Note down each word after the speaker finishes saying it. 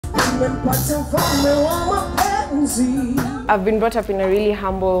I've been brought up in a really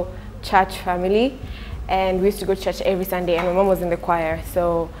humble church family, and we used to go to church every Sunday, and my mom was in the choir.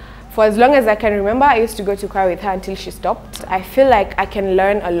 So for as long as I can remember, I used to go to choir with her until she stopped. I feel like I can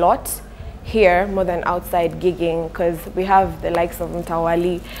learn a lot here more than outside gigging, because we have the likes of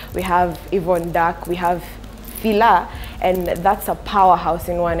Mtawali, we have Yvonne Dark, we have Fila, and that's a powerhouse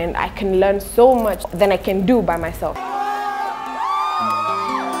in one, and I can learn so much than I can do by myself.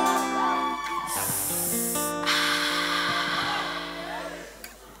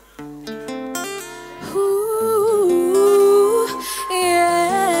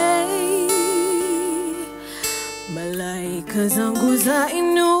 Malaika zangu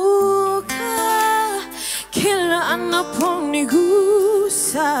zainuka kila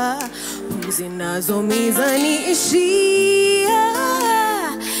anaponigusa, pumzi nazo mizaniishia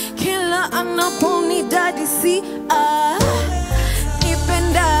kila anaponidadisia.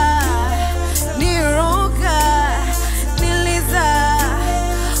 Nipenda, niroga, niliza.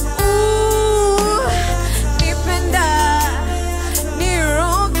 Nipenda,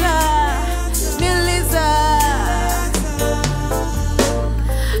 niroga, niliza.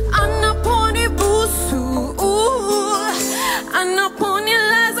 Anaponibusu,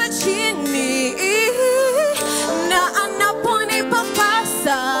 anaponilaza chini, na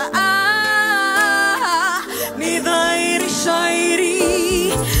anaponipapasa, ni dhahiri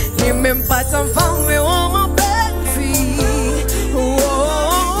shairi nimempata mfalme wa mapenzi.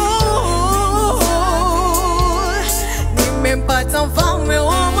 Nimempata mfalme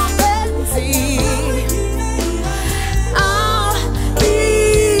wa mapenzi.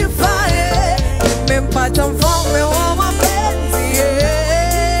 Nimempata mfalme wa mapenzi.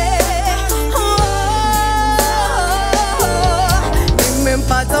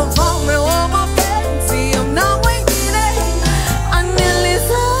 Nimempata mfalme wa mapenzi. Amna mwingine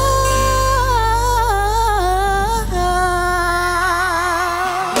aniliza.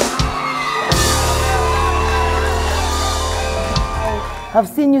 I've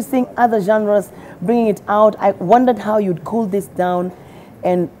seen you sing other genres, bringing it out. I wondered how you'd cool this down.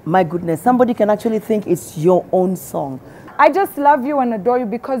 And my goodness, somebody can actually think it's your own song. I just love you and adore you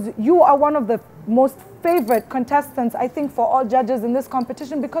because you are one of the most favorite contestants, I think, for all judges in this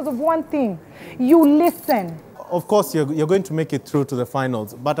competition because of one thing. You listen. Of course, you're going to make it through to the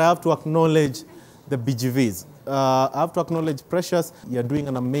finals, but I have to acknowledge the BGVs. I have to acknowledge Precious. You're doing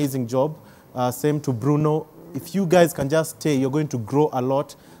an amazing job. Same to Bruno. If you guys can just stay, you're going to grow a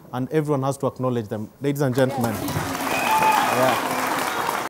lot, and everyone has to acknowledge them. Ladies and gentlemen. Yeah.